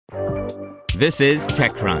This is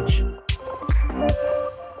TechCrunch.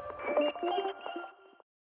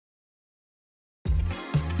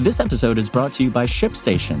 This episode is brought to you by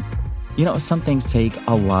ShipStation. You know, some things take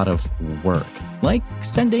a lot of work, like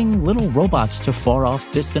sending little robots to far-off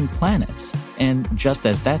distant planets. And just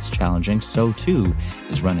as that's challenging, so too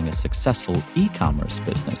is running a successful e-commerce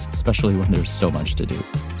business, especially when there's so much to do.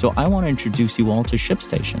 So I want to introduce you all to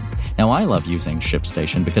ShipStation. Now, I love using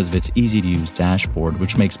ShipStation because of its easy-to-use dashboard,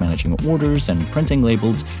 which makes managing orders and printing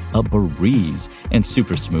labels a breeze and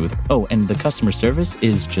super smooth. Oh, and the customer service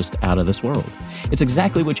is just out of this world. It's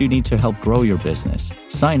exactly what you need to help grow your business.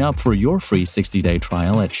 Sign up for your free 60-day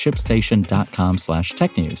trial at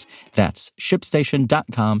shipstation.com/technews. That's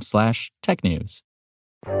shipstation.com/technews.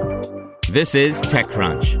 This is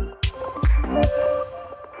TechCrunch.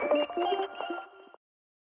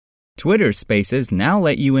 Twitter Spaces now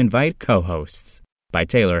let you invite co-hosts by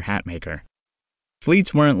Taylor Hatmaker.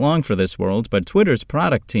 Fleets weren't long for this world, but Twitter's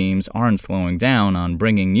product teams aren't slowing down on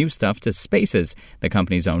bringing new stuff to Spaces, the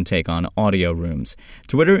company's own take on audio rooms.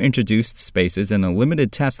 Twitter introduced Spaces in a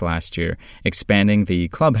limited test last year, expanding the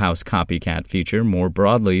Clubhouse copycat feature more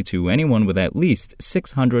broadly to anyone with at least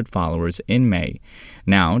 600 followers in May.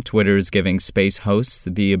 Now, Twitter is giving Space hosts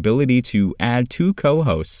the ability to add 2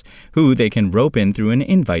 co-hosts, who they can rope in through an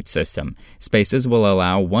invite system. Spaces will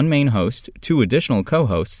allow 1 main host, 2 additional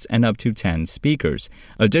co-hosts, and up to 10 speakers.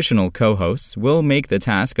 Additional co-hosts will make the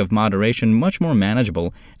task of moderation much more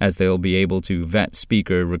manageable, as they'll be able to vet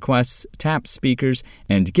speaker requests, tap speakers,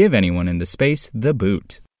 and give anyone in the space the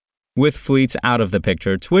boot. With fleets out of the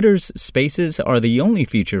picture, Twitter's Spaces are the only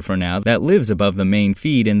feature for now that lives above the main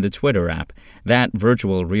feed in the Twitter app. That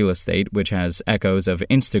virtual real estate, which has echoes of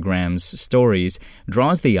Instagram's stories,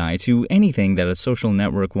 draws the eye to anything that a social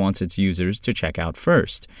network wants its users to check out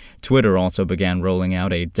first. Twitter also began rolling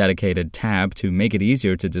out a dedicated tab to make it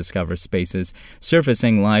easier to discover Spaces,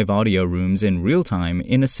 surfacing live audio rooms in real time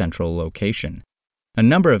in a central location. A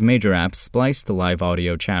number of major apps spliced the live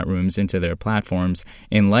audio chat rooms into their platforms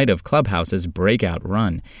in light of Clubhouse's breakout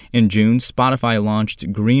run. In June, Spotify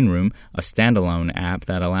launched Green Room, a standalone app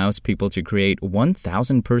that allows people to create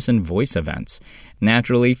 1,000-person voice events.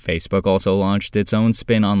 Naturally, Facebook also launched its own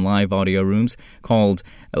spin on live audio rooms called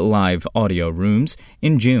Live Audio Rooms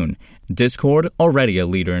in June. Discord, already a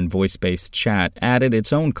leader in voice-based chat, added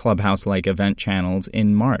its own Clubhouse-like event channels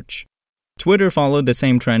in March. Twitter followed the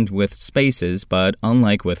same trend with Spaces, but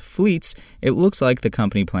unlike with Fleets, it looks like the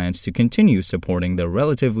company plans to continue supporting the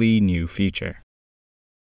relatively new feature.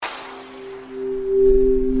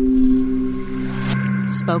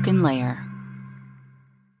 SpokenLayer.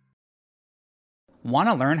 Want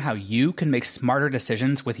to learn how you can make smarter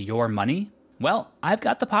decisions with your money? Well, I've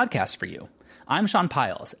got the podcast for you. I'm Sean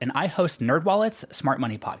Piles, and I host NerdWallet's Smart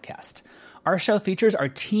Money Podcast. Our show features our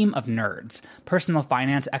team of nerds, personal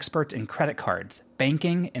finance experts in credit cards,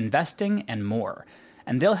 banking, investing, and more.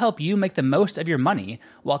 And they'll help you make the most of your money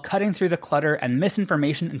while cutting through the clutter and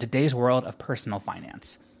misinformation in today's world of personal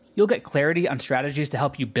finance. You'll get clarity on strategies to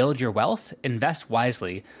help you build your wealth, invest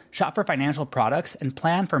wisely, shop for financial products, and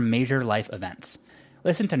plan for major life events.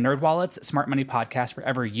 Listen to NerdWallet's Smart Money Podcast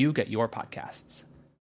wherever you get your podcasts.